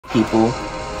people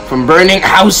from burning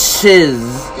houses.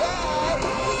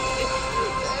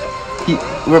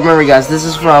 Remember, guys, this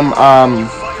is from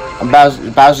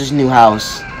Bowser's new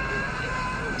house.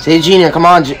 Say, Junior, come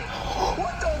on.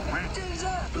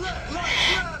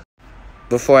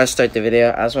 Before I start the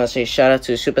video, I just want to say shout out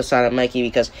to Super Sonic Meggy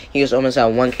because he was almost at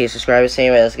 1K subscribers. So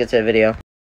anyway, let's get to the video.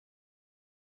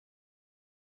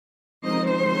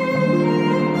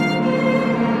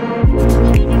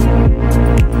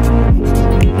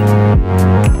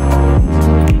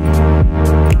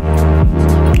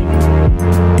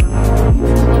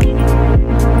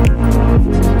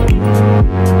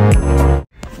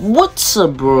 What's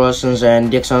up, bros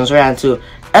and Dixons? We're to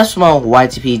SML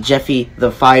YTP Jeffy the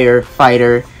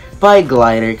Firefighter by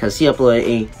Glider because he uploaded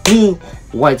a new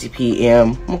YTP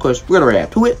and of course we're gonna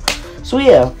react to it. So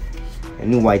yeah, a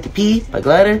new YTP by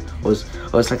Glider was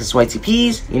like this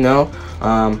YTPs, you know.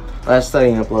 Last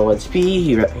time he uploaded YTP,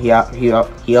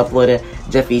 he uploaded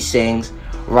Jeffy sings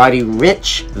Roddy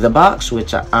Rich the Box,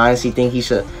 which I honestly think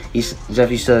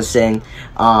Jeffy should have sang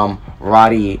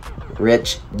Roddy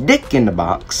Rich Dick in the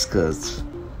Box, because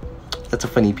that's a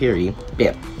funny period. But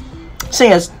yeah. So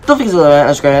yes, don't forget to like,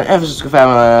 subscribe, and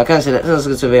subscribe, consider it. Let's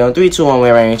get to the video. 3, 2, 1,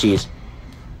 we're running cheese.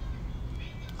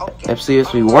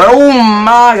 Absolutely. Oh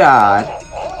my god.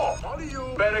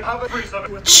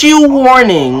 Chew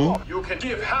warning.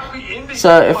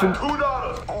 So if you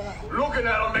looking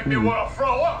at them make me want to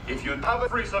throw up. If you have a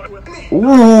free something with me.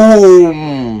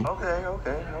 Ooh. Okay.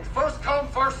 First come,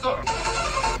 first serve.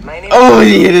 Oh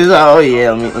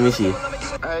yeah, let me see.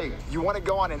 Hey, you want to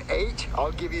go on an H?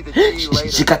 I'll give you the G later.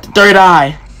 She got the third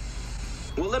eye.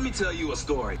 Well, let me tell you a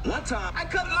story. One time, I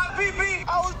cut my pee-pee.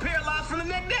 I was paralyzed from the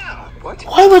neck down. What?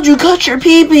 Why would you cut your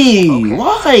pee-pee? Okay.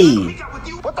 Why?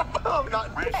 What the fuck?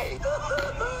 Not hey.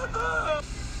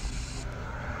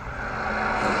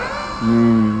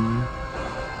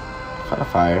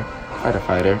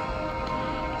 Firefighter.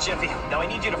 Jeffy, now I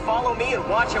need you to follow me and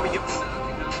watch how we get.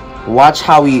 Watch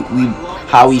how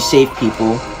we save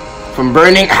people from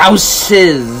burning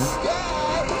houses.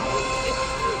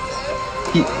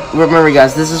 Remember,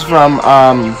 guys, this is from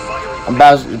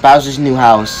Bowser's new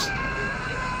house.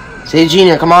 Say,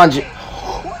 Junior, come on.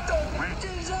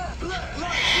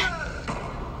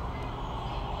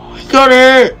 Got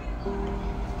it.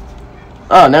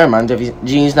 Oh, never mind.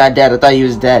 Junior's not dead. I thought he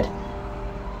was dead.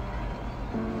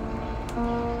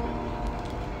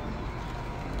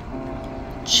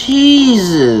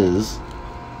 Jesus.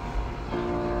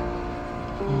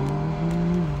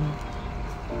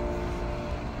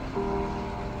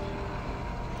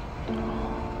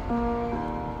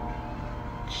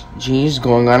 Genie's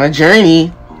going on a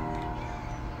journey.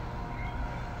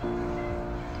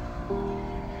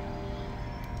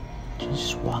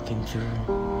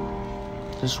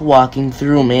 Just walking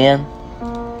through, man.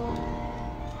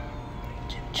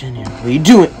 Junior, what are you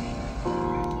doing?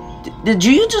 Did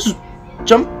you just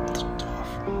jump off?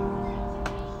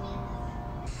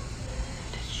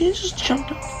 Did you just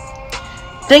jump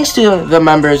off? Thanks to the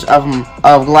members of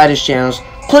Glider's channels,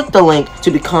 click the link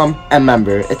to become a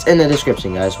member. It's in the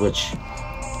description, guys, which,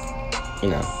 you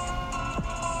know.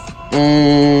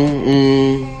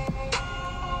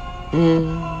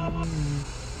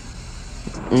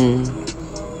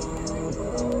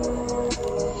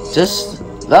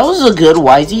 That was a good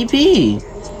YTP.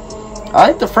 I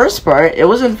like the first part. It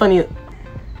wasn't funny.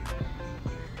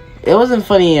 It wasn't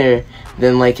funnier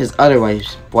than like his other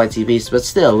YTPs, but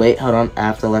still. Wait, hold on. I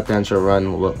have to let the intro run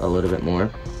a little bit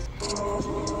more.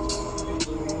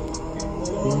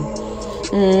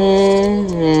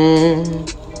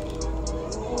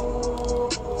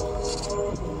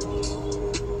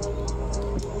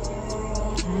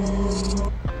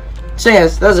 So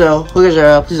yes, that's all. Please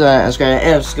subscribe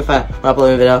and subscribe when I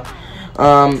upload a video.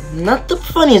 Not the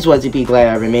funniest YTP glide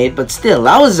I ever made, but still,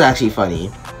 that was actually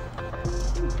funny.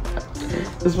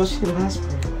 That's what she did last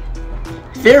part.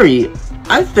 Theory,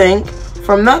 I think,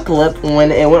 from that clip,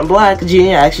 when it went black,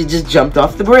 Junior actually just jumped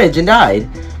off the bridge and died.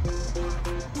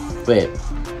 Wait.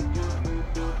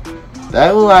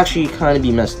 That will actually kind of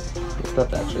be messed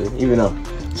up, actually, even though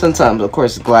sometimes, of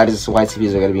course, gliders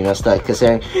YTPs are going to be messed up, because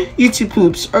YouTube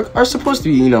poops are supposed to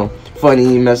be, you know,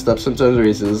 funny, messed up, sometimes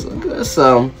racist,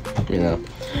 so, you know.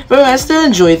 But I still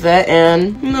enjoyed that,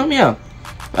 and, you know, yeah.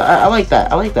 I like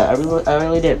that. I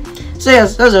really did. So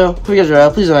yes, that's all. Please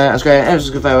subscribe and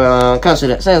subscribe.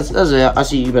 Consider it. So yes, that's all. I'll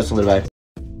see you best later. Bye.